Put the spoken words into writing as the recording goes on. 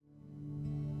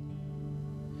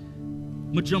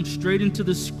I'm going to jump straight into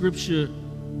the scripture.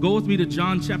 Go with me to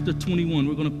John chapter 21.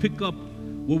 We're going to pick up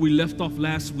where we left off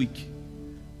last week.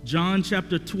 John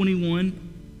chapter 21,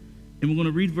 and we're going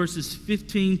to read verses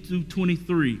 15 through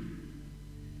 23.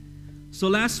 So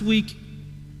last week,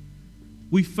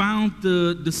 we found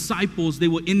the disciples, they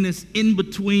were in this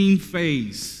in-between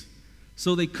phase.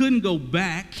 So they couldn't go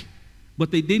back,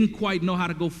 but they didn't quite know how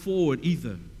to go forward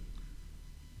either.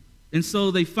 And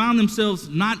so they found themselves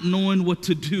not knowing what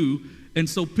to do. And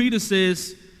so Peter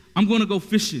says, I'm going to go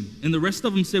fishing. And the rest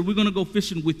of them said, we're going to go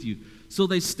fishing with you. So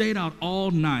they stayed out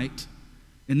all night,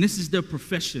 and this is their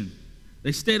profession.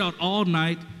 They stayed out all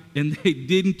night, and they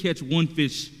didn't catch one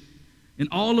fish. And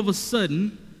all of a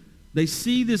sudden, they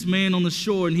see this man on the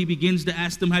shore, and he begins to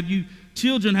ask them, have you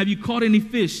caught any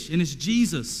fish? And it's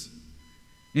Jesus.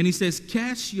 And he says,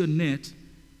 cast your net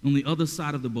on the other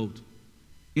side of the boat.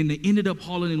 And they ended up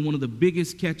hauling in one of the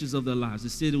biggest catches of their lives. It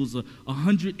said it was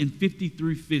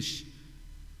 153 fish.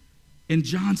 And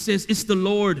John says, it's the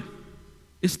Lord.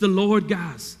 It's the Lord,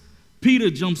 guys. Peter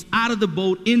jumps out of the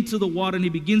boat into the water, and he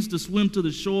begins to swim to the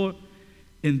shore.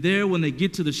 And there, when they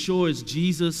get to the shore, is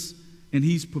Jesus, and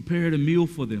he's prepared a meal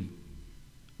for them.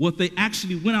 What they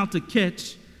actually went out to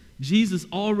catch, Jesus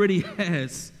already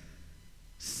has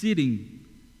sitting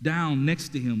down next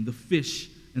to him, the fish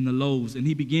and the loaves, and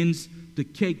he begins to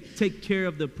take care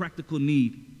of the practical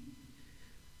need.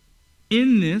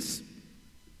 In this,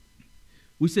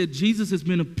 we said Jesus has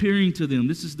been appearing to them.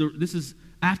 This is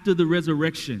after the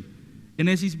resurrection. And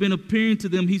as he's been appearing to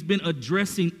them, he's been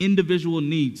addressing individual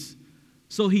needs.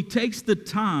 So he takes the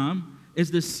time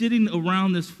as they're sitting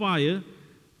around this fire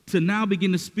to now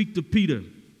begin to speak to Peter.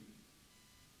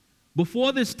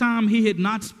 Before this time, he had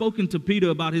not spoken to Peter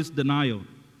about his denial.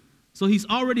 So he's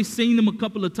already seen him a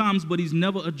couple of times, but he's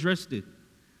never addressed it.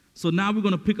 So now we're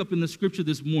going to pick up in the scripture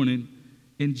this morning,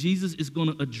 and Jesus is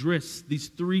going to address these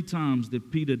 3 times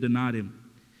that Peter denied him.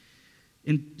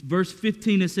 In verse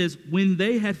 15, it says, when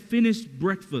they had finished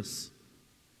breakfast,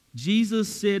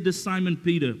 Jesus said to Simon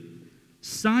Peter,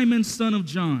 Simon, son of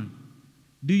John,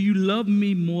 do you love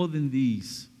me more than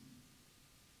these?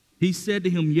 He said to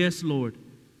him, yes, Lord,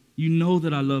 you know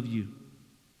that I love you.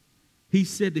 He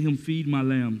said to him, feed my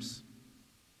lambs.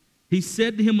 He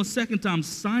said to him a second time,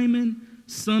 Simon,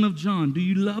 son of John, do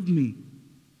you love me?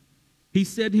 He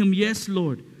said to him, yes,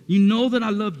 Lord, you know that I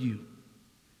love you.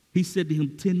 He said to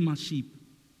him, tend my sheep.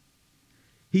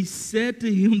 He said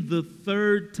to him the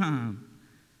third time,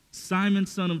 Simon,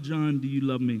 son of John, do you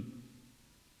love me?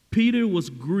 Peter was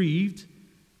grieved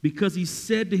because he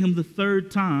said to him the third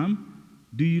time,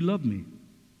 do you love me?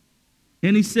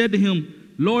 And he said to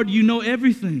him, Lord, you know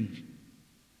everything.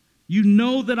 You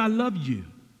know that I love you.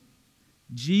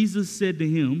 Jesus said to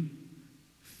him,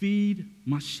 feed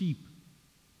my sheep.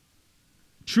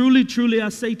 Truly, truly, I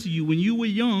say to you, when you were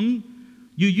young,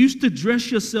 you used to dress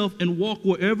yourself and walk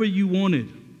wherever you wanted.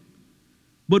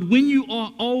 But when you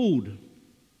are old,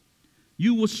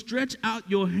 you will stretch out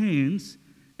your hands,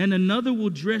 and another will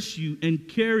dress you and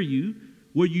carry you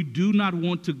where you do not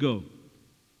want to go.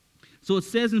 So it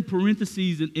says in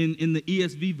parentheses in the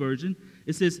ESV version,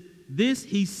 it says, this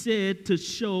he said to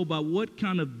show by what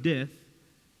kind of death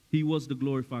he was to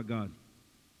glorify God.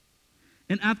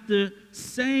 And after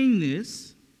saying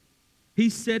this, he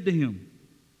said to him,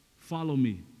 follow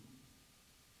me.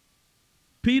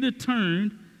 Peter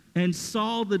turned and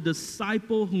saw the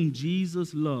disciple whom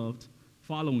Jesus loved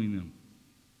following them.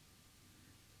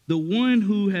 The one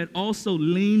who had also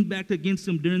leaned back against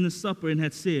him during the supper and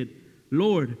had said,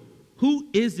 Lord, who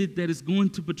is it that is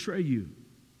going to betray you?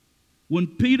 When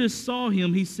Peter saw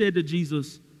him, he said to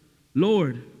Jesus,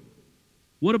 Lord,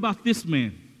 what about this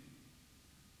man?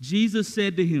 Jesus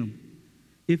said to him,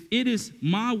 if it is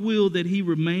my will that he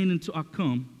remain until I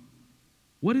come,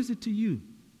 what is it to you?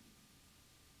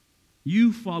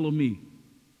 You follow me.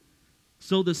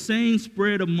 So the saying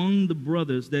spread among the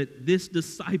brothers that this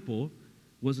disciple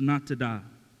was not to die.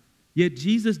 Yet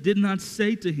Jesus did not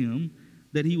say to him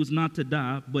that he was not to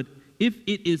die, but if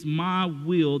it is my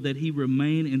will that he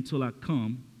remain until I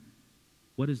come,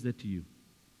 what is that to you?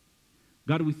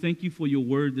 God, we thank you for your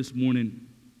word this morning.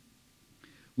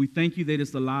 We thank you that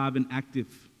it's alive and active,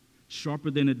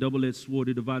 sharper than a double-edged sword.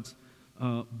 It divides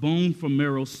bone from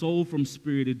marrow, soul from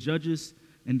spirit. It judges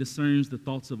and discerns the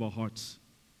thoughts of our hearts.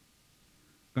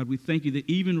 God, we thank you that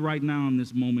even right now in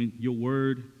this moment, your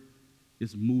word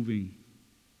is moving,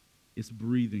 it's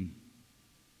breathing,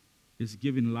 it's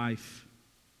giving life.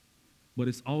 But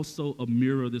it's also a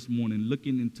mirror this morning,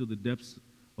 looking into the depths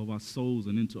of our souls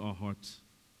and into our hearts.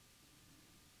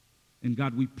 And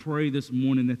God, we pray this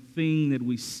morning that thing that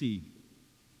we see,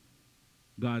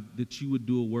 God, that you would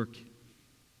do a work.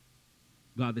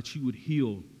 God, that you would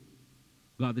heal,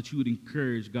 God, that you would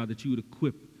encourage, God, that you would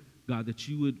equip, God, that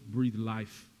you would breathe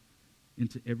life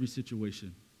into every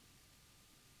situation.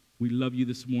 We love you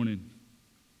this morning,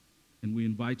 and we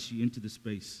invite you into the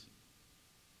space.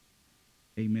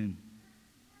 Amen.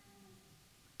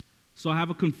 So I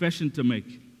have a confession to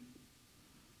make.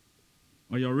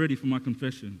 Are y'all ready for my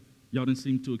confession? Y'all didn't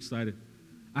seem too excited.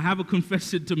 I have a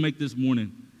confession to make this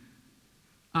morning.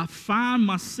 I find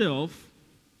myself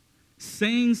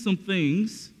saying some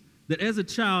things that as a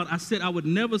child I said I would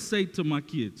never say to my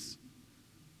kids.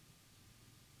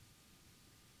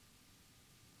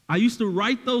 I used to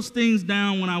write those things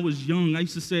down when I was young. I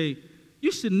used to say,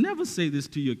 you should never say this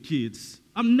to your kids.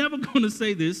 I'm never going to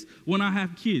say this when I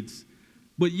have kids.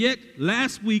 But yet,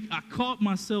 last week, I caught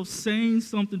myself saying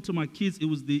something to my kids. It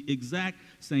was the exact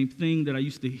same thing that I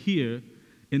used to hear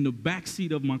in the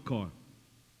backseat of my car.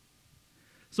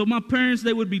 So my parents,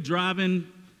 they would be driving,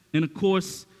 and of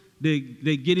course, they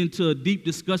get into a deep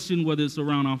discussion, whether it's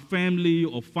around our family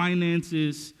or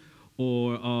finances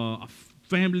or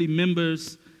family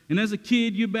members. And as a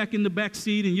kid, you're back in the back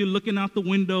seat and you're looking out the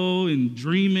window and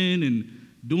dreaming and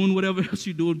doing whatever else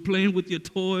you're doing, playing with your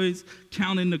toys,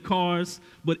 counting the cars.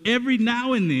 But every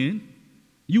now and then,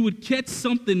 you would catch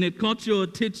something that caught your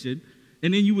attention,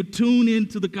 and then you would tune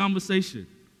into the conversation.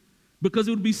 Because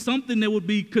it would be something that would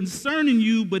be concerning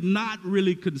you, but not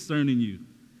really concerning you.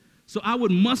 So I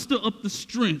would muster up the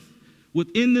strength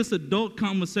within this adult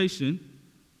conversation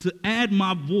to add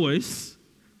my voice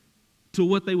to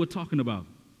what they were talking about.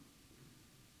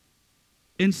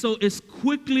 And so as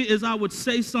quickly as I would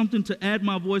say something to add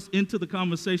my voice into the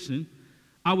conversation,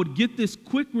 I would get this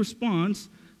quick response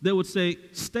that would say,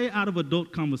 stay out of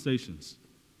adult conversations.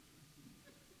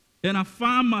 And I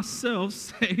find myself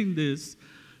saying this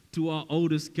to our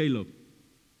oldest, Caleb.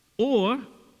 Or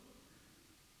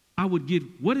I would get,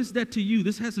 what is that to you?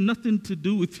 This has nothing to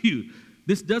do with you.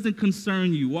 This doesn't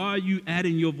concern you. Why are you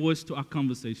adding your voice to our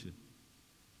conversation?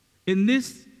 And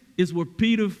this is where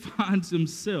Peter finds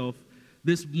himself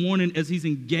this morning as he's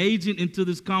engaging into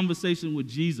this conversation with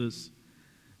Jesus.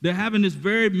 They're having this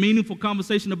very meaningful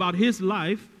conversation about his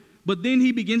life, but then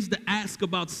he begins to ask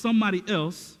about somebody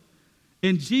else,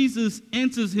 and Jesus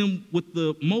answers him with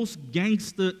the most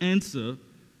gangster answer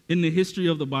in the history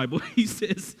of the Bible. He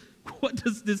says, what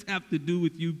does this have to do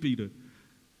with you, Peter?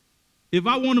 If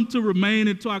I want him to remain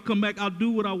until I come back, I'll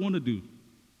do what I want to do.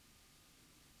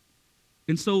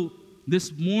 And so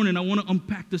this morning, I want to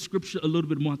unpack the scripture a little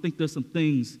bit more. I think there's some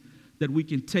things that we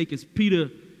can take as Peter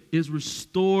is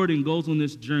restored and goes on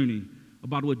this journey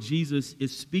about what Jesus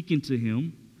is speaking to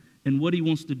him and what he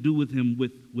wants to do with him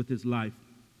with his life.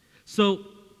 So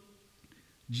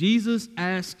Jesus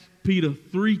asked Peter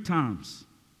 3 times,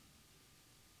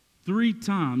 3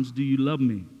 times, do you love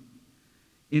me?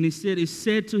 And it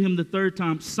said to him the 3rd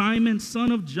time, Simon,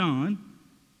 son of John,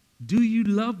 do you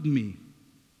love me?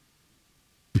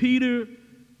 Peter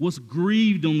was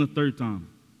grieved on the 3rd time.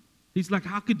 He's like,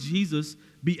 how could Jesus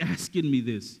be asking me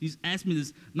this? He's asked me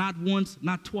this not once,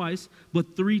 not twice,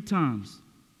 but 3 times.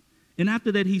 And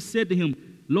after that, he said to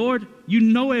him, Lord, you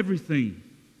know everything.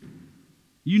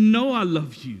 You know I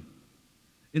love you.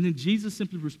 And then Jesus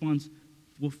simply responds,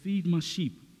 well, feed my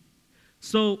sheep.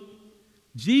 So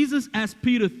Jesus asked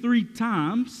Peter 3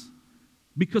 times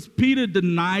because Peter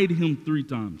denied him 3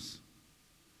 times.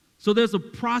 So there's a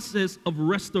process of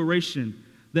restoration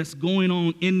that's going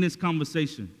on in this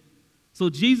conversation. So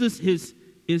Jesus is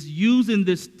using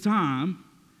this time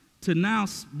to now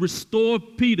restore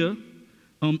Peter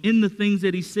in the things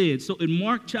that he said. So in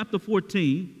Mark chapter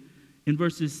 14, in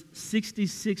verses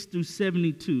 66 through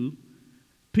 72,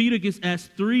 Peter gets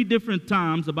asked 3 different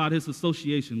times about his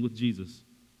association with Jesus.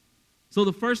 So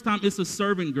the first time, it's a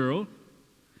servant girl,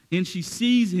 and she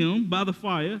sees him by the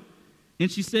fire, and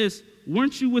she says,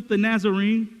 weren't you with the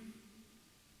Nazarene?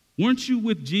 Weren't you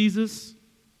with Jesus?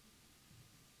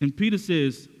 And Peter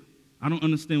says, I don't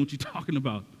understand what you're talking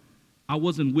about. I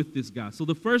wasn't with this guy. So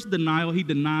the first denial, he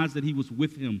denies that he was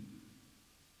with him.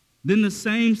 Then the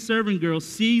same servant girl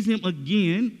sees him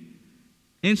again,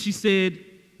 and she said,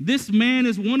 this man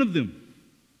is one of them.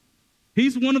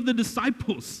 He's one of the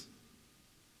disciples.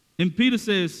 And Peter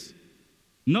says,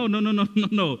 no.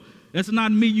 That's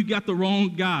not me. You got the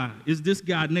wrong guy. It's this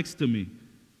guy next to me.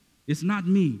 It's not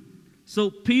me. So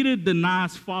Peter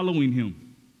denies following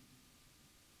him.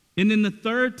 And then the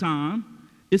 3rd time,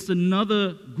 it's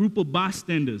another group of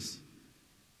bystanders.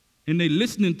 And they're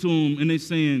listening to him, and they're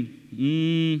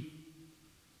saying,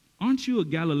 aren't you a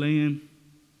Galilean?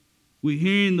 We're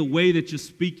hearing the way that you're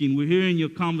speaking. We're hearing your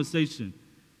conversation.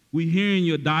 We're hearing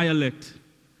your dialect.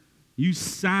 You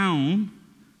sound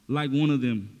like one of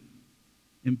them.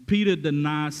 And Peter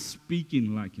denies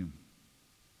speaking like him.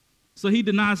 So he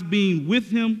denies being with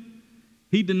him,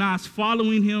 he denies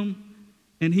following him,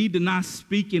 and he denies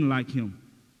speaking like him.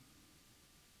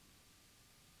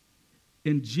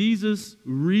 And Jesus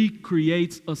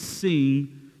recreates a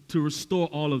scene to restore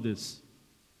all of this.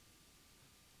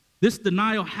 This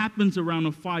denial happens around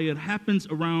a fire. It happens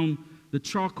around the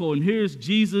charcoal. And here's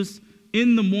Jesus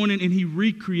in the morning, and he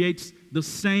recreates the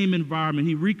same environment.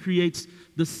 He recreates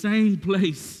the same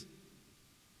place.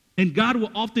 And God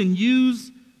will often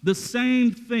use the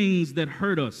same things that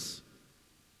hurt us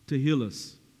to heal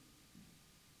us.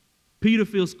 Peter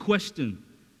feels questioned.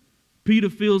 Peter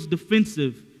feels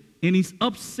defensive. And he's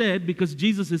upset because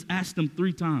Jesus has asked him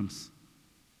 3 times.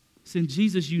 Saying,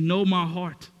 Jesus, you know my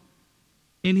heart.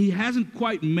 And he hasn't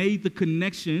quite made the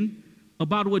connection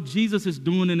about what Jesus is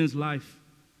doing in his life.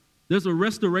 There's a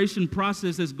restoration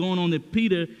process that's going on that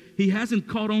Peter, he hasn't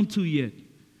caught on to yet.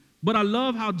 But I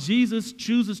love how Jesus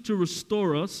chooses to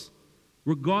restore us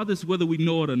regardless whether we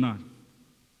know it or not.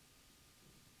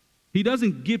 He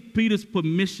doesn't give Peter's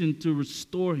permission to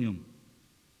restore him,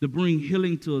 to bring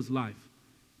healing to his life,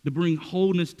 to bring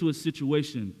wholeness to his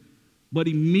situation. But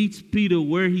he meets Peter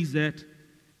where he's at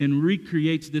and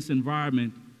recreates this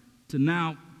environment to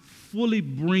now fully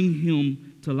bring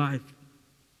him to life.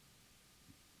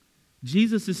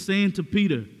 Jesus is saying to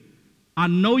Peter, I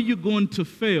know you're going to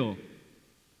fail,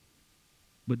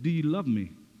 but do you love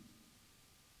me?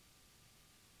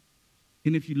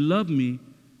 And if you love me,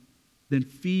 then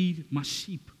feed my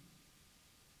sheep.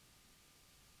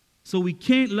 So we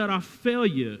can't let our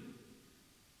failure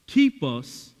keep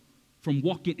us from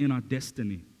walking in our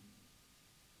destiny.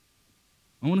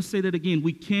 I want to say that again.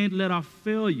 We can't let our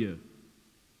failure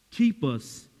keep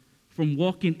us from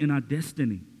walking in our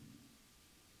destiny.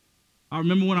 I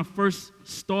remember when I first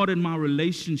started my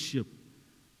relationship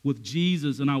with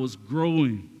Jesus and I was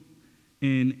growing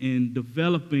and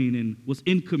developing and was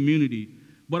in community.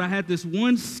 But I had this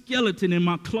one skeleton in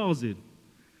my closet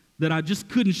that I just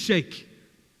couldn't shake.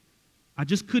 I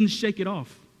just couldn't shake it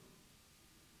off.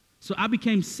 So I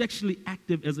became sexually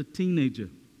active as a teenager.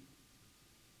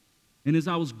 And as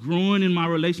I was growing in my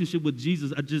relationship with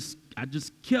Jesus, I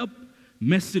just kept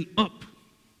messing up.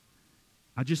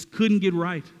 I just couldn't get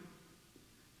right.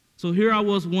 So here I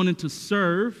was wanting to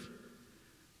serve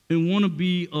and want to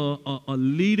be a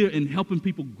leader in helping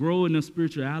people grow in their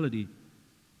spirituality,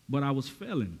 but I was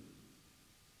failing.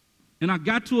 And I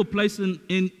got to a place in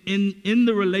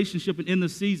the relationship and in the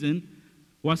season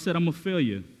where I said, I'm a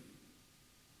failure.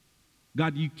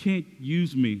 God, you can't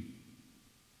use me.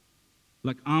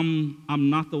 Like I'm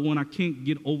not the one. I can't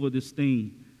get over this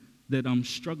thing that I'm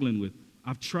struggling with.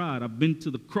 I've tried. I've been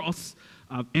to the cross.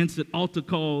 I've answered altar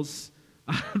calls.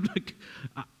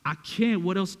 I can't.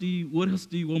 What else do you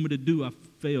want me to do? I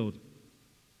failed.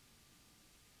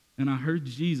 And I heard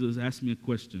Jesus ask me a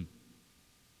question.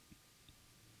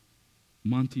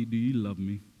 Monte, do you love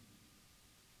me?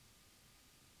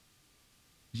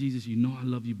 Jesus, you know I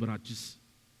love you, but I just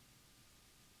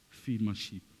feed my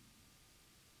sheep.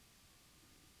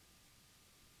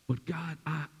 But God,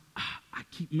 I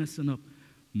keep messing up.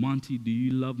 Monte, do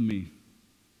you love me?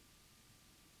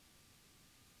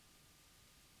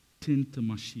 Tend to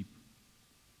my sheep.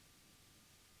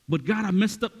 But God, I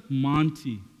messed up.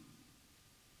 Monte,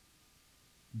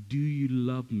 do you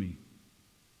love me?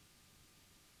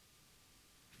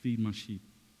 Feed my sheep.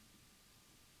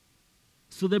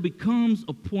 So there becomes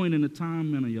a point in a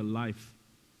time in your life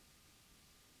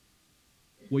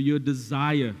where your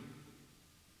desire,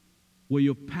 where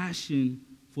your passion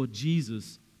for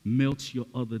Jesus melts your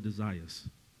other desires.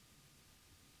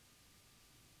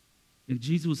 And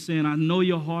Jesus was saying, I know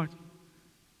your heart.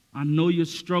 I know your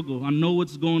struggle. I know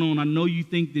what's going on. I know you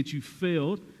think that you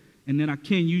failed and that I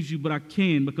can't use you, but I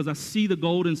can because I see the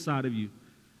gold inside of you.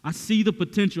 I see the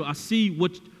potential. I see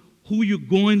who you're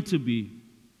going to be.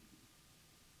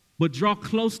 But draw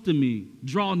close to me.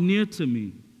 Draw near to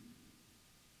me.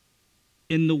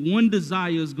 And the one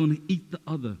desire is going to eat the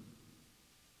other.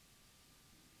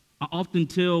 I often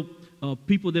tell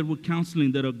people that we're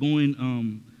counseling that are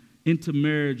going into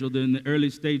marriage or they're in the early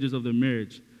stages of their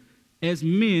marriage. As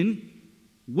men,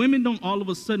 women don't all of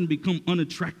a sudden become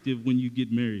unattractive when you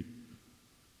get married.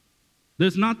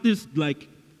 There's not this like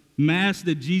mask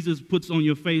that Jesus puts on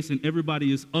your face and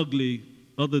everybody is ugly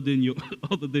other than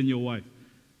your wife.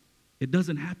 It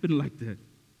doesn't happen like that.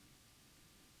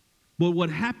 But what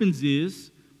happens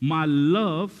is my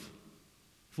love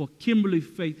for Kimberly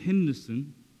Faith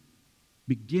Henderson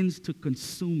begins to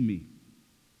consume me.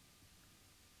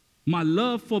 My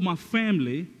love for my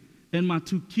family and my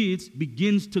 2 kids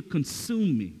begins to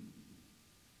consume me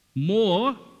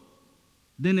more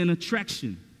than an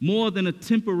attraction, more than a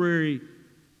temporary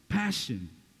passion.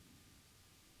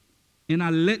 And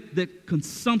I let that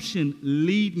consumption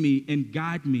lead me and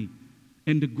guide me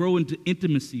and to grow into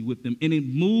intimacy with them. And it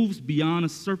moves beyond a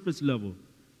surface level,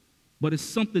 but it's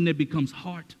something that becomes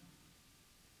heart.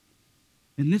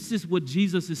 And this is what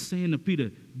Jesus is saying to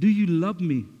Peter. Do you love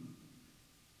me?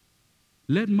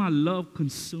 Let my love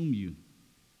consume you.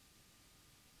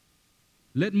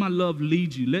 Let my love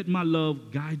lead you. Let my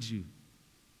love guide you.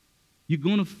 You're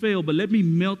going to fail, but let me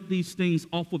melt these things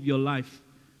off of your life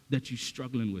that you're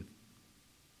struggling with.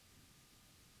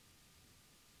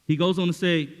 He goes on to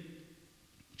say,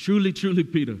 truly, truly,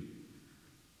 Peter,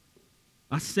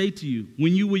 I say to you,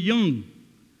 when you were young,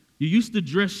 you used to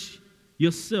dress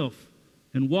yourself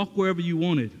and walk wherever you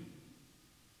wanted.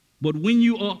 But when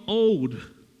you are old,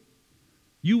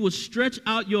 you will stretch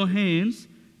out your hands,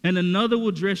 and another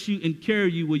will dress you and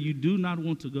carry you where you do not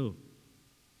want to go.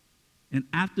 And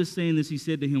after saying this, he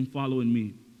said to him, follow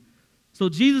me. So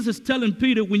Jesus is telling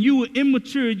Peter, when you were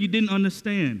immature, you didn't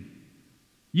understand.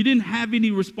 You didn't have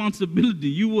any responsibility.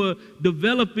 You were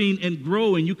developing and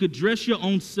growing. You could dress your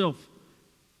own self,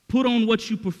 put on what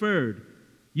you preferred.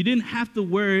 You didn't have to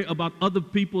worry about other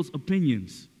people's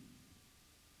opinions.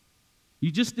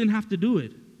 You just didn't have to do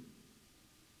it.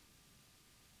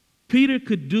 Peter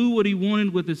could do what he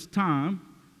wanted with his time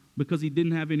because he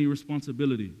didn't have any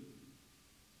responsibility.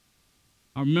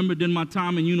 I remember during my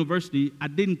time in university, I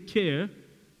didn't care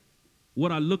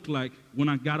what I looked like when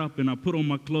I got up and I put on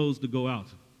my clothes to go out.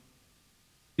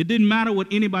 It didn't matter what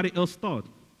anybody else thought.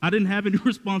 I didn't have any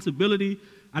responsibility.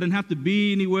 I didn't have to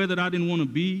be anywhere that I didn't want to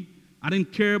be. I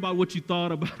didn't care about what you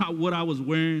thought about what I was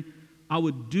wearing. I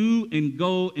would do and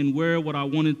go and wear what I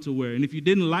wanted to wear. And if you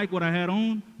didn't like what I had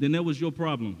on, then that was your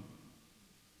problem.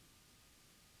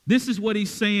 This is what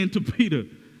he's saying to Peter.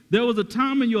 There was a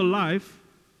time in your life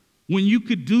when you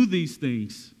could do these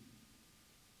things.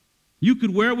 You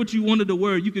could wear what you wanted to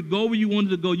wear. You could go where you wanted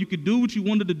to go. You could do what you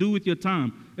wanted to do with your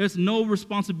time. There's no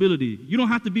responsibility. You don't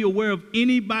have to be aware of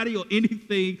anybody or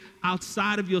anything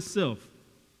outside of yourself.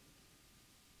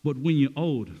 But when you're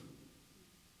old,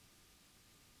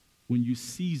 when you're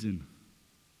seasoned,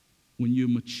 when you're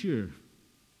mature,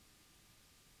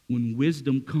 when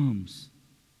wisdom comes,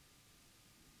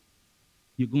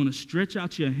 you're going to stretch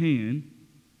out your hand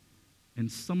and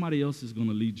somebody else is going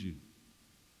to lead you.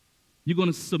 You're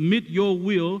going to submit your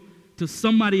will to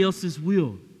somebody else's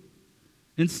will.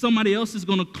 And somebody else is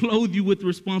going to clothe you with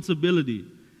responsibility.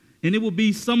 And it will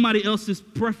be somebody else's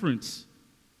preference.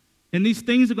 And these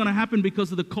things are going to happen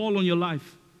because of the call on your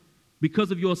life,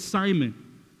 because of your assignment,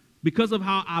 because of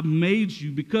how I've made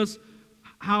you, because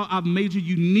how I've made you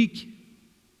unique.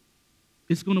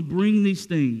 It's going to bring these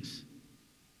things.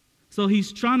 So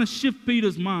he's trying to shift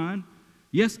Peter's mind.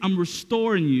 Yes, I'm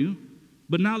restoring you,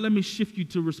 but now let me shift you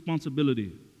to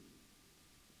responsibility.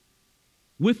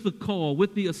 With the call,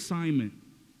 with the assignment,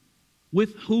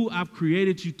 with who I've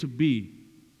created you to be,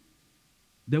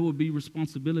 there will be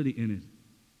responsibility in it.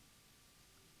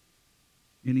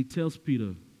 And he tells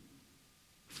Peter,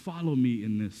 follow me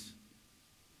in this.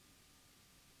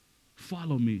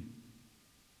 Follow me.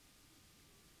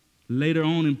 Later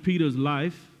on in Peter's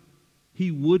life, he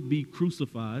would be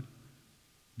crucified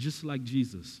just like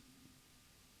Jesus.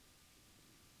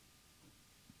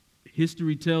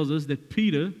 History tells us that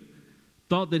Peter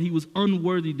thought that he was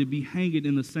unworthy to be hanging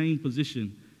in the same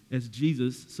position as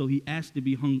Jesus, so he asked to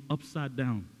be hung upside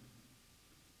down.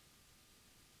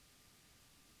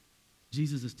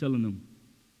 Jesus is telling them,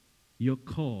 your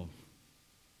call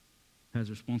has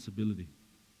responsibility.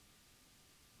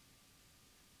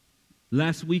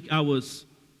 Last week I was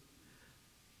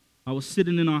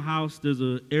sitting in our house. There's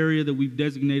an area that we've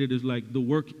designated as like the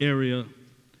work area,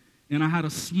 and I had a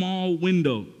small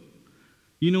window.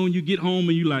 You know, when you get home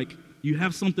and you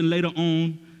have something later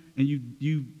on, and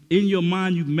you in your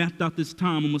mind you've mapped out this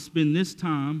time. I'm gonna spend this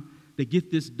time to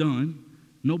get this done.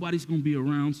 Nobody's gonna be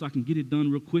around, so I can get it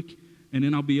done real quick, and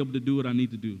then I'll be able to do what I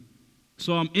need to do.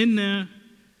 So I'm in there.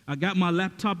 I got my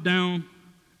laptop down.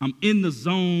 I'm in the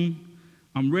zone.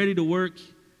 I'm ready to work.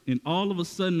 And all of a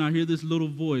sudden, I hear this little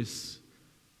voice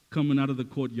coming out of the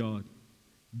courtyard.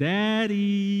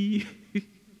 Daddy,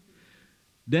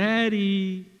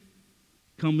 Daddy,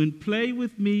 come and play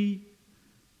with me.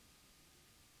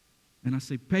 And I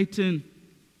say, Peyton,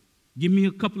 give me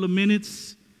a couple of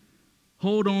minutes.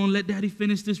 Hold on, let Daddy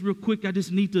finish this real quick. I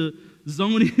just need to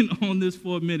zone in on this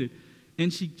for a minute.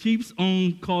 And she keeps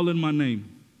on calling my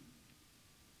name.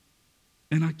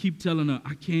 And I keep telling her,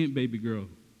 I can't, baby girl.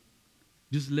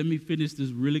 Just let me finish this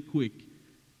really quick,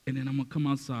 and then I'm going to come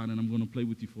outside, and I'm going to play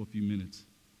with you for a few minutes.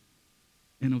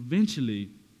 And eventually,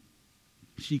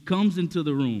 She comes into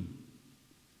the room,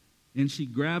 and she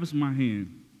grabs my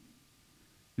hand,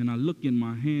 and I look, and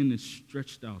my hand is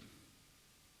stretched out.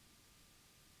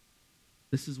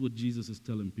 This is what Jesus is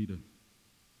telling Peter.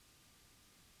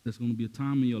 There's going to be a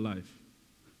time in your life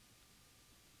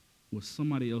where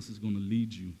somebody else is going to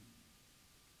lead you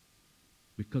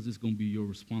because it's going to be your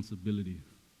responsibility.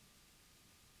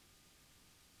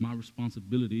 My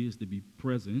responsibility is to be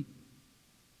present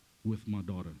with my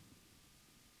daughter.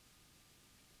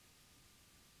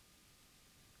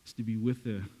 It's to be with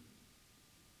her.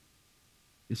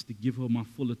 It's to give her my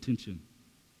full attention.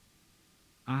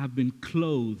 I have been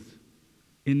clothed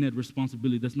in that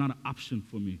responsibility. That's not an option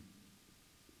for me.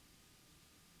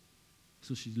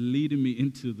 So she's leading me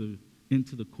into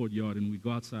the courtyard, and we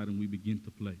go outside and we begin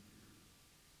to play.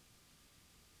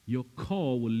 Your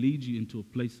call will lead you into a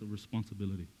place of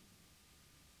responsibility.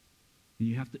 And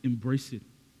you have to embrace it.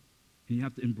 And you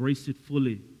have to embrace it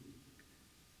fully.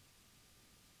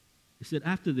 It said,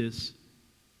 after this,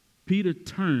 Peter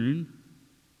turned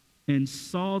and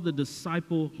saw the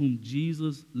disciple whom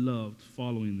Jesus loved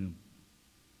following them.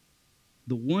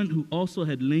 The one who also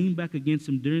had leaned back against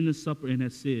him during the supper and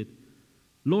had said,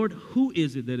 Lord, who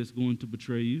is it that is going to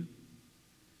betray you?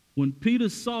 When Peter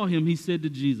saw him, he said to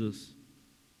Jesus,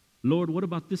 Lord, what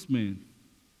about this man?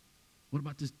 What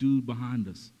about this dude behind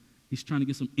us? He's trying to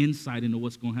get some insight into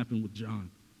what's going to happen with John.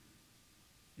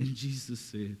 And Jesus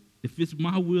said, if it's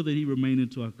my will that he remain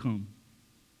until I come,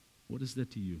 what is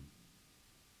that to you?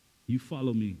 You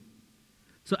follow me.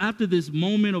 So after this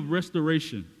moment of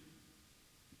restoration,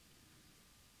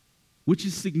 which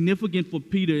is significant for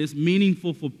Peter, it's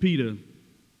meaningful for Peter,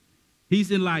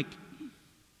 he's in like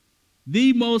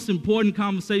the most important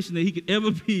conversation that he could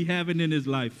ever be having in his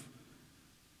life.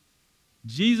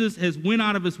 Jesus has went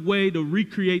out of his way to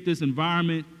recreate this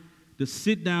environment, to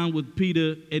sit down with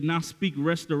Peter and now speak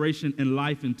restoration and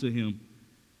life into him.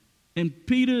 And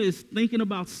Peter is thinking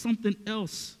about something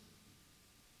else.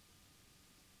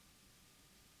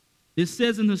 It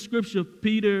says in the scripture,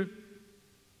 Peter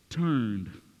turned.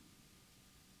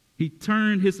 He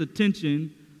turned his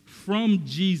attention from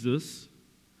Jesus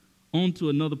onto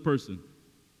another person.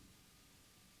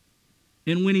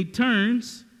 And when he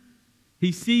turns,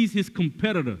 he sees his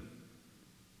competitor.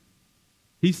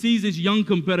 He sees his young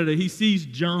competitor. He sees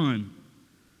John,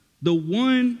 the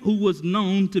one who was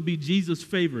known to be Jesus'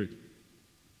 favorite.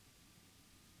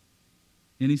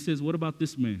 And he says, what about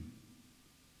this man?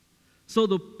 So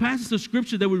the passage of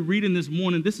scripture that we're reading this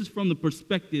morning, this is from the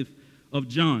perspective of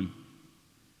John.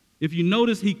 If you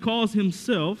notice, he calls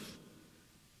himself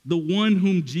the one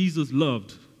whom Jesus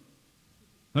loved.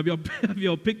 Have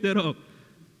y'all picked that up?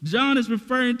 John is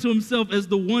referring to himself as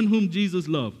the one whom Jesus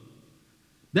loved.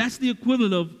 That's the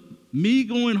equivalent of me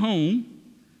going home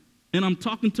and I'm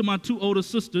talking to my two older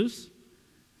sisters,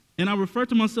 and I refer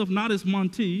to myself not as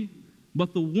Monte,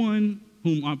 but the one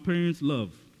whom our parents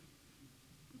love.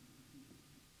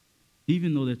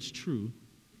 Even though that's true.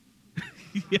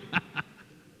 Yeah.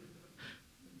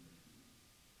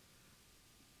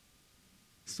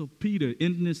 So Peter,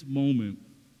 in this moment,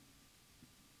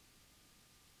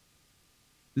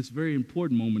 this very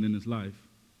important moment in his life,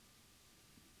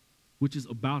 which is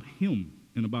about him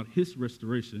and about his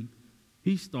restoration,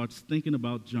 he starts thinking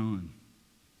about John.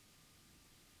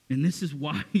 And this is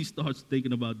why he starts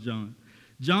thinking about John.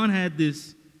 John had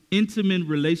this intimate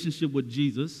relationship with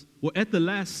Jesus, where at the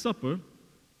Last Supper,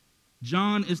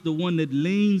 John is the one that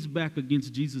leans back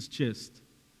against Jesus' chest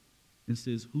and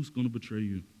says, who's going to betray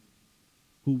you?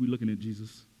 Who are we looking at,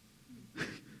 Jesus?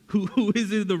 Who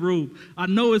is in the room? I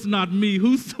know it's not me.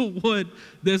 Who's the one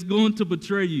that's going to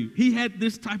betray you? He had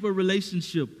this type of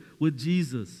relationship with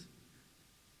Jesus.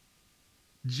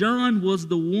 John was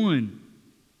the one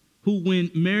who, when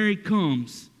Mary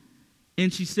comes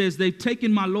and she says, they've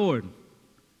taken my Lord,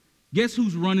 guess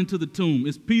who's running to the tomb?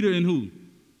 It's Peter and who?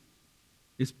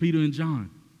 It's Peter and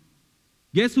John.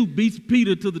 Guess who beats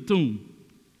Peter to the tomb?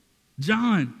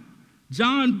 John.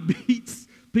 John beats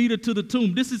Peter to the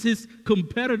tomb. This is his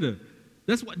competitor.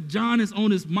 That's what John is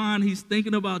on his mind. He's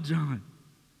thinking about John.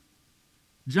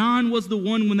 John was the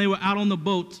one when they were out on the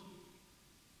boat,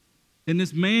 and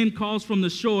this man calls from the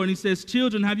shore and he says,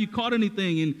 children, have you caught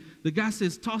anything? And the guy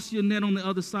says, toss your net on the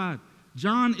other side.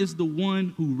 John is the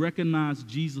one who recognized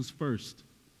Jesus first.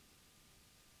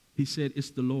 He said, it's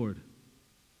the Lord.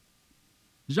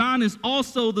 John is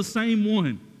also the same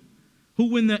one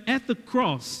who, when they're at the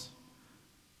cross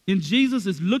and Jesus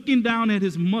is looking down at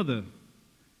his mother,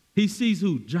 he sees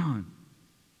who? John.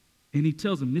 And he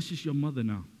tells him, this is your mother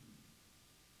now.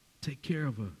 Take care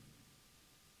of her.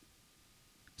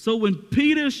 So when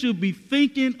Peter should be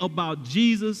thinking about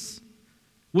Jesus,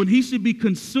 when he should be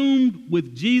consumed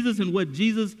with Jesus and what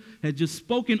Jesus had just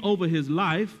spoken over his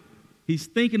life, he's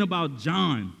thinking about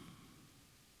John.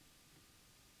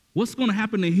 What's going to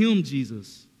happen to him,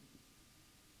 Jesus?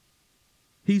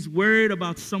 He's worried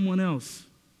about someone else.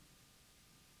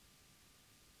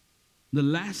 The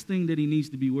last thing that he needs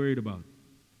to be worried about.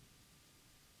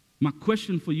 My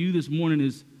question for you this morning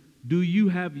is, do you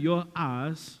have your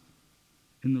eyes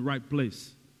in the right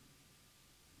place?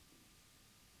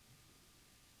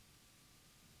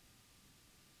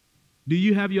 Do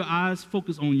you have your eyes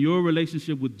focused on your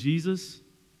relationship with Jesus,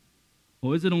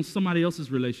 or is it on somebody else's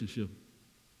relationship?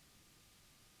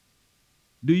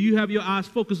 Do you have your eyes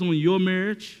focused on your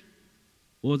marriage,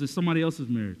 or is it somebody else's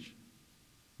marriage?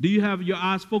 Do you have your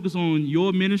eyes focused on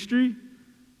your ministry,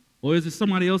 or is it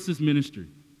somebody else's ministry?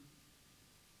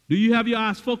 Do you have your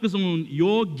eyes focused on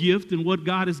your gift and what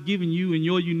God has given you and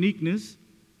your uniqueness,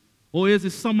 or is it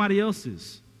somebody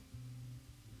else's?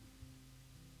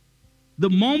 The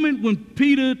moment when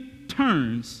Peter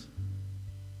turns,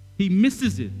 he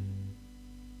misses it.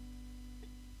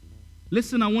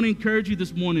 Listen, I want to encourage you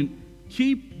this morning.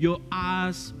 Keep your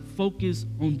eyes focused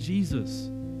on Jesus.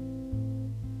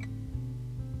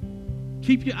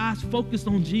 Keep your eyes focused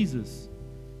on Jesus.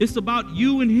 It's about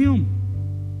you and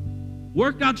him.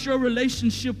 Work out your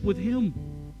relationship with him.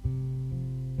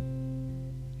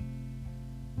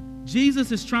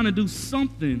 Jesus is trying to do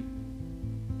something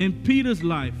in Peter's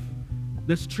life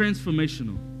that's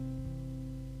transformational.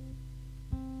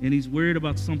 And he's worried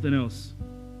about something else.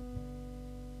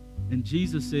 And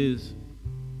Jesus says,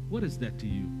 what is that to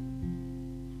you?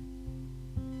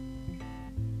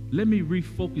 Let me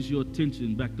refocus your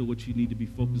attention back to what you need to be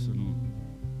focusing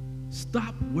on.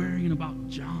 Stop worrying about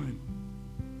John.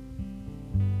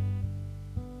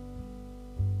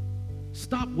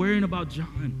 Stop worrying about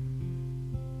John.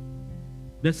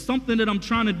 There's something that I'm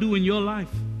trying to do in your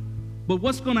life. But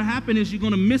what's going to happen is you're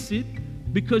going to miss it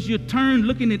because you're turned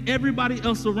looking at everybody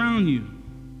else around you.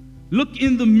 Look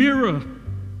in the mirror.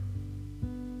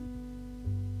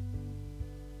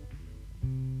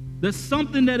 There's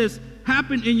something that has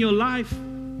happened in your life,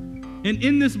 and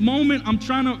in this moment, I'm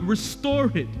trying to restore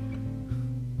it.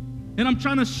 And I'm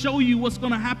trying to show you what's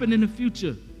going to happen in the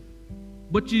future.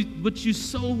 But you're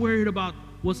so worried about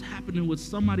what's happening with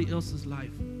somebody else's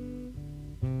life.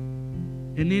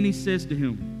 And then he says to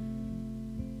him,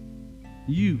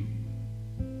 you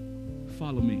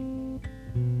follow me.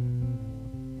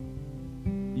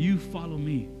 You follow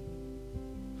me.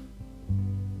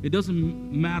 It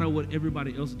doesn't matter what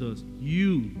everybody else does.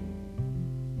 You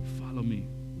follow me.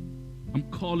 I'm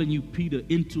calling you, Peter,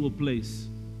 into a place.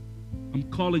 I'm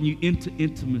calling you into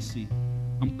intimacy.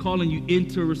 I'm calling you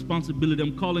into responsibility.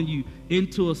 I'm calling you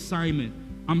into assignment.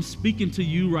 I'm speaking to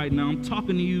you right now. I'm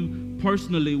talking to you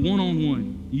personally,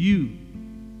 one-on-one. You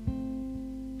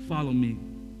follow me.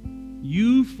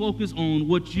 You focus on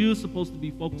what you're supposed to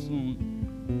be focused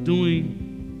on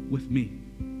doing with me.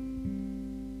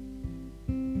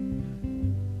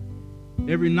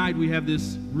 Every night we have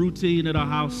this routine at our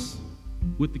house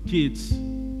with the kids.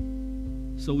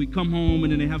 So we come home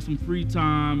and then they have some free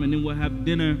time and then we'll have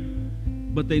dinner.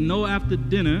 But they know after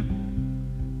dinner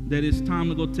that it's time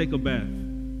to go take a bath.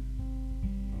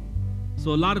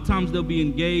 So a lot of times they'll be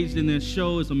engaged in their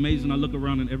show. It's amazing. I look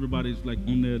around and everybody's like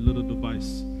on their little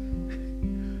device.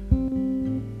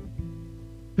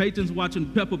 Peyton's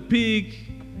watching Peppa Pig.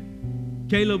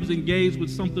 Caleb's engaged with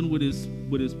something with his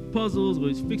puzzles, or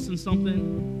he's fixing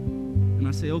something. And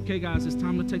I say, okay, guys, it's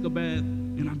time to take a bath.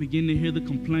 And I begin to hear the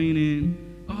complaining.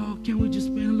 Oh, can we just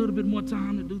spend a little bit more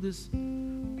time to do this?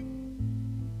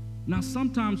 Now,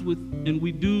 sometimes we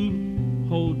do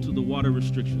hold to the water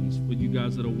restrictions for you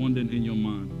guys that are wondering in your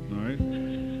mind, all right?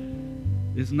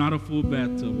 It's not a full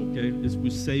bathtub, okay? We're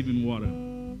saving water.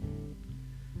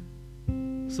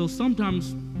 So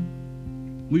sometimes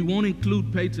we won't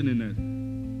include Peyton in that.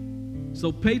 So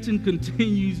Peyton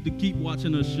continues to keep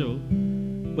watching her show,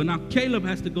 but now Caleb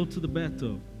has to go to the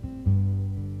bathtub.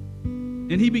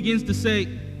 And he begins to say,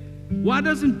 why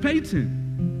doesn't Peyton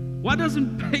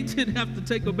have to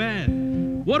take a bath?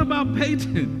 What about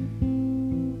Peyton?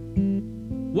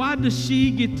 Why does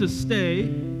she get to stay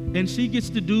and she gets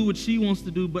to do what she wants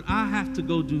to do, but I have to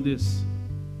go do this?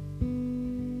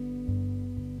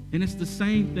 And it's the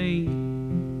same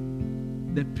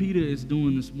thing that Peter is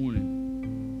doing this morning.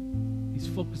 He's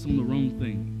focused on the wrong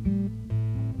thing.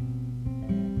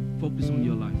 Focus on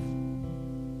your life.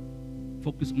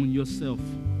 Focus on yourself.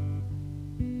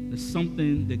 There's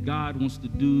something that God wants to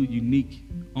do unique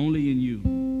only in you.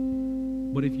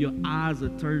 But if your eyes are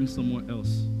turned somewhere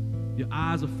else, your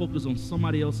eyes are focused on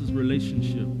somebody else's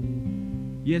relationship,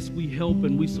 Yes, we help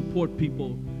and we support people,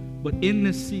 but in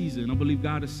this season, I believe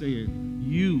God is saying,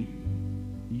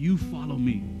 you follow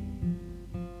me.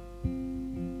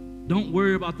 Don't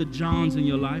worry about the Johns in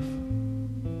your life.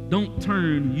 Don't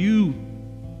turn. You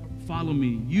follow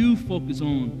me. You focus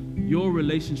on your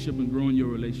relationship and growing your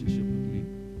relationship with me.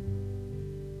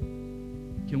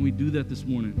 Can we do that this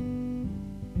morning?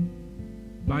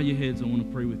 Bow your heads. I want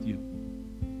to pray with you.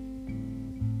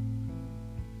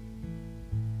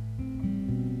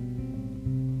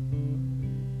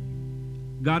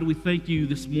 God, we thank you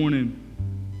this morning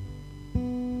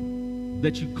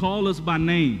that you call us by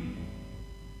name.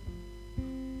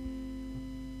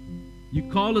 You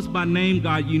call us by name,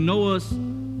 God. You know us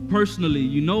personally.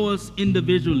 You know us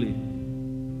individually.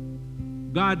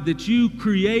 God, that you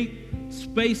create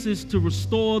spaces to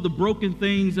restore the broken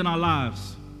things in our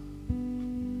lives.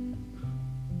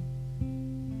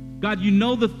 God, you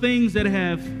know the things that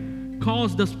have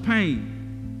caused us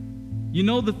pain. You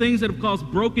know the things that have caused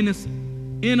brokenness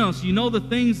in us. You know the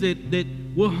things that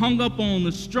we're hung up on,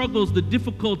 the struggles, the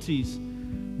difficulties.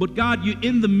 But God, you're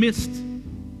in the midst.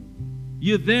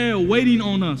 You're there waiting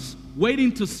on us,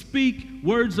 waiting to speak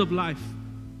words of life,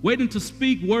 waiting to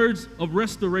speak words of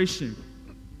restoration.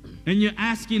 And you're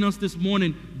asking us this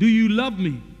morning, do you love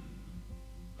me?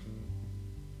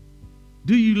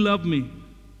 Do you love me?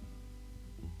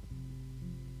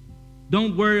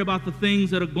 Don't worry about the things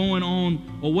that are going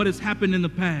on or what has happened in the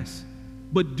past,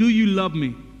 but do you love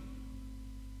me?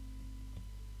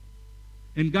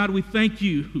 And God, we thank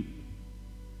you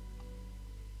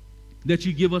that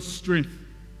you give us strength.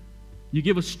 You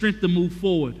give us strength to move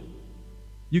forward.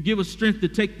 You give us strength to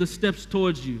take the steps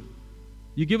towards you.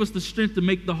 You give us the strength to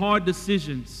make the hard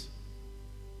decisions.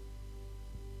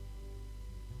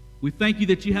 We thank you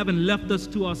that you haven't left us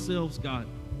to ourselves, God,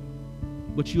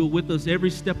 but you're with us every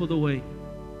step of the way.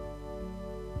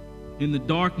 In the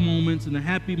dark moments, in the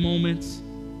happy moments,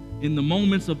 in the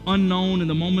moments of unknown, in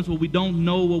the moments where we don't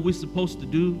know what we're supposed to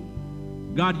do.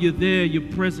 God, you're there, you're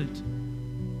present.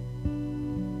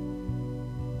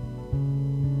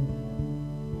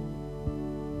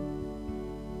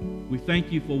 We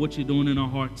thank you for what you're doing in our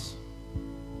hearts.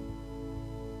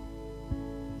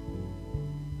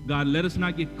 God, let us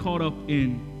not get caught up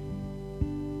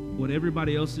in what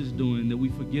everybody else is doing, that we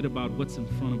forget about what's in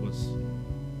front of us.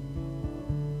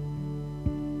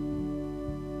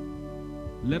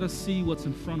 Let us see what's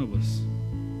in front of us.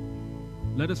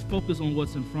 Let us focus on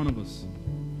what's in front of us.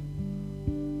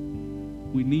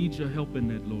 We need your help in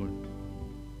that, Lord.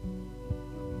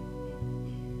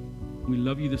 We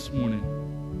love you this morning.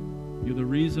 You're the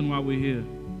reason why we're here.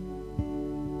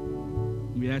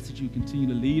 We ask that you continue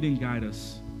to lead and guide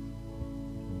us.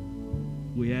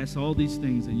 We ask all these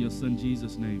things in your Son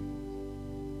Jesus' name.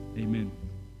 Amen.